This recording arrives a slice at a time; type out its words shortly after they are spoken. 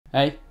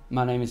Hey,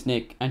 my name is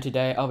Nick, and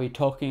today I'll be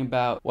talking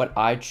about what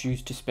I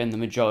choose to spend the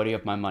majority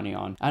of my money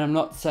on. And I'm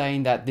not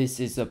saying that this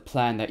is a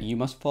plan that you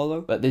must follow,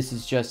 but this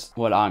is just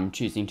what I'm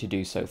choosing to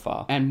do so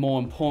far. And more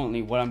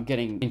importantly, what I'm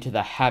getting into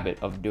the habit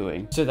of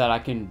doing so that I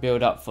can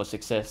build up for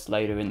success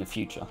later in the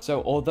future.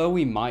 So although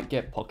we might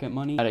get pocket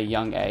money at a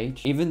young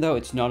age, even though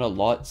it's not a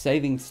lot,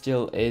 saving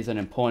still is an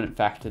important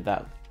factor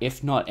that,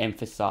 if not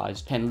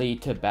emphasized, can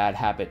lead to bad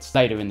habits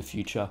later in the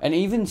future. And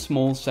even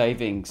small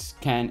savings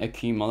can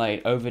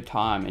accumulate over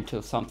time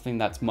until something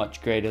that's much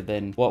greater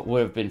than what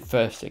would have been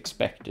first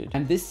expected.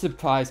 And this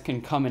surprise can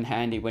come in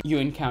handy when you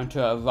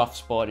encounter a rough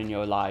spot in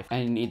your life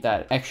and you need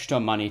that extra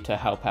money to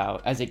help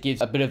out, as it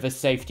gives a bit of a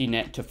safety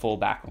net to fall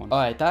back on.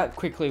 Alright, that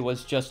quickly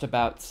was just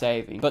about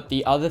saving. But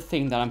the other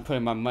thing that I'm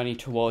putting my money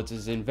towards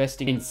is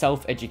investing in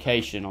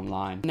self-education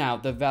online. Now,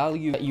 the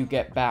value that you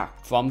get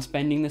back from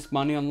spending this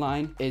money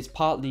online is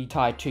partly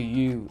tied to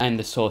you and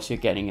the source you're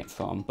getting it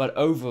from. But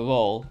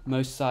overall,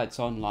 most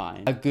sites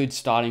online are good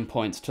starting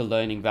points to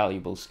learning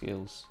valuable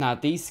skills. Now,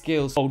 these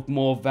skills hold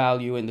more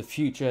value in the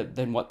future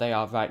than what they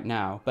are right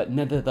now, but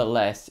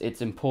nevertheless,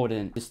 it's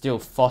important to still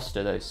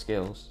foster those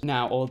skills.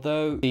 Now,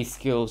 although these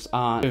skills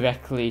aren't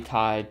directly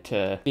tied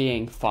to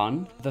being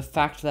fun, the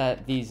fact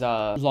that these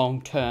are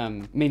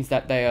long-term means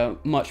that they are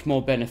much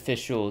more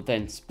beneficial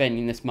than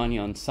spending this money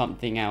on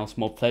something else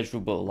more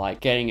pleasurable, like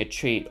getting a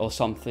treat or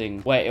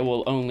something where it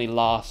will only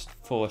last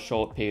for a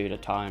short period of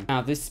time.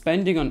 Now, this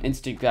spending on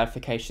instant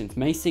gratifications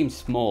may seem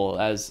small,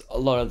 as a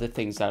lot of the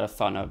things that are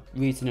fun are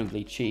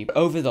reasonably cheap. But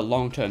over the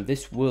long term,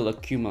 this will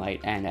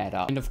accumulate and add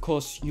up. And of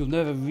course, you'll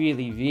never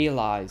really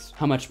realize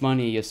how much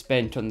money you've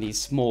spent on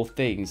these small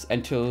things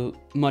until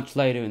much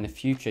later in the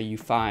future you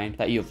find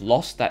that you've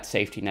lost that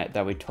safety net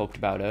that we talked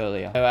about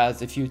earlier.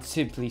 Whereas if you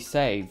simply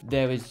save,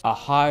 there is a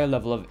higher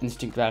level of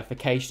instant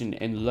gratification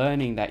in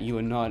learning that you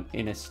are not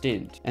in a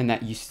stint and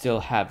that you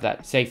still have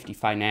that safety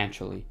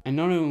financially. And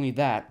not only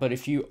that, but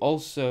if you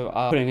also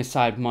are putting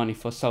aside money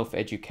for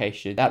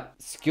self-education, that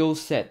skill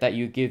set that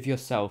you give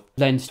yourself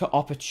lends to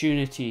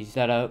opportunities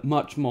that are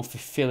much more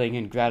fulfilling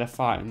and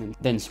gratifying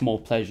than small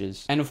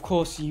pleasures. And of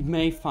course, you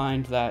may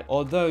find that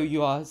although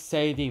you are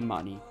saving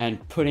money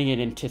and putting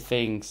it into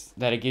things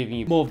that are giving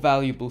you more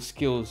valuable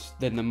skills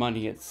than the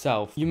money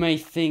itself, you may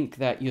think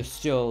that you're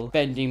still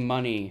spending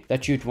money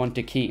that you'd want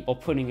to keep or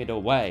putting it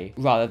away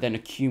rather than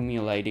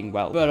accumulating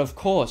wealth. But of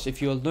course,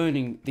 if you're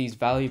learning these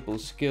valuable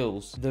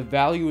skills, the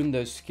value in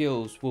those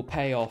skills will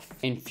pay off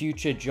in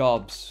future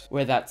jobs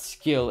where that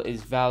skill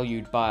is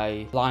valued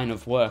by line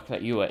of work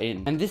that you are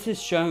in. And this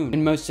is shown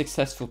in most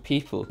successful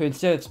people who,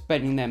 instead of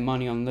spending their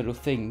money on little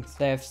things,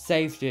 they have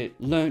saved it,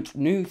 learnt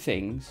new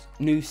things,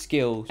 new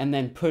skills, and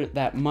then put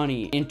that money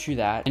into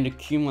that and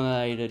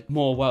accumulated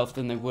more wealth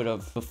than they would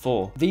have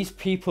before. These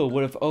people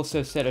would have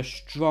also set a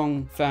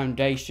strong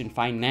foundation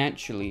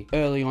financially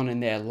early on in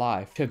their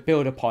life to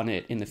build upon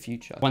it in the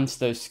future once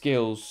those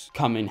skills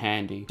come in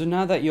handy. So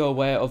now that you're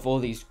aware of all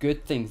these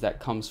good things that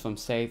comes from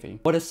saving,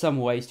 what are some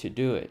ways to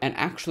do it? And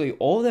actually,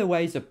 all their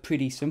ways are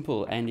pretty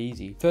simple and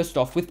easy. First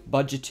off, with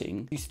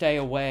budgeting, you stay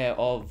aware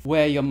of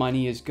where your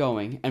money is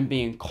going, and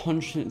being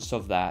conscious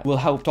of that will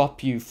help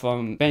stop you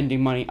from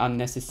spending money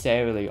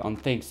unnecessarily on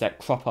things that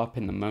crop up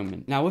in the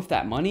moment. Now, with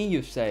that money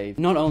you've saved,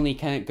 not only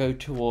can it go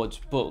towards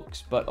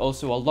books, but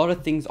also a lot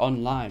of things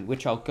online,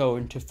 which I'll go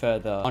into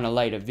further on a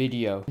later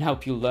video, and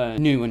help you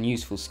learn new and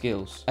useful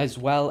skills, as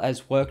well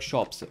as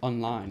workshops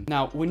online.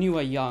 Now, when you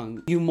are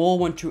young, you more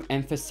want to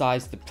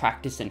emphasize the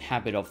practice and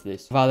habit of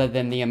this rather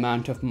than the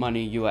amount of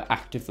money you are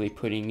actively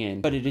putting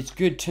in. But it is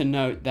good to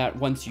note that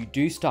once you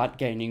do start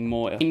gaining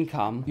more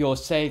income, your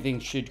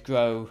savings should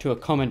grow to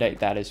accommodate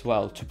that as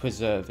well, to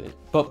preserve it.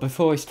 But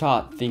before we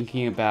start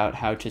thinking about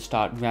how to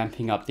start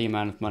ramping up the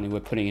amount of money we're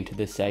putting into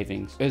the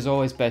savings, it's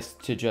always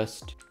best to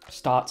just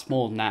start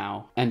small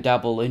now and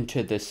dabble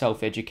into the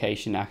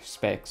self-education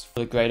aspects for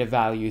the greater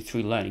value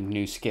through learning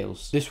new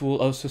skills. This will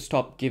also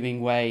stop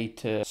giving way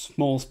to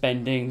small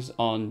spendings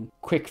on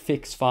quick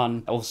fix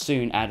fun that will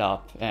soon add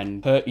up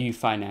and hurt you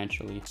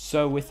financially.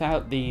 So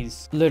without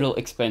these little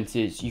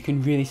expenses, you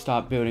can really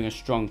start building a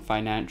strong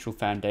financial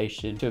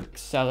foundation to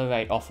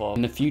accelerate off of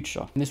in the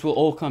future. And this will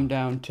all come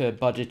down to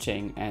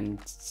budgeting and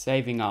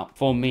saving up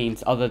for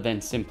means other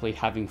than simply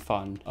having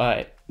fun.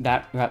 Alright,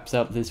 that wraps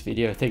up this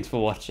video. Thanks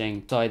for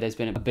watching. Sorry there's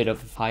been a bit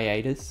of a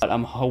hiatus, but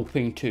I'm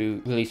hoping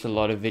to release a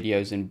lot of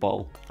videos in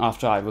bulk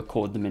after I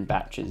record them in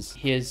batches.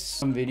 Here's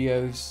some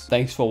videos.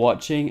 Thanks for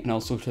watching, and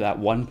also to that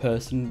one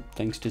person,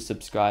 thanks to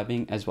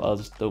subscribing, as well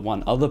as the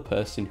one other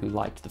person who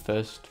liked the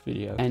first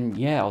video. And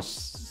yeah, I'll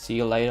see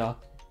you later.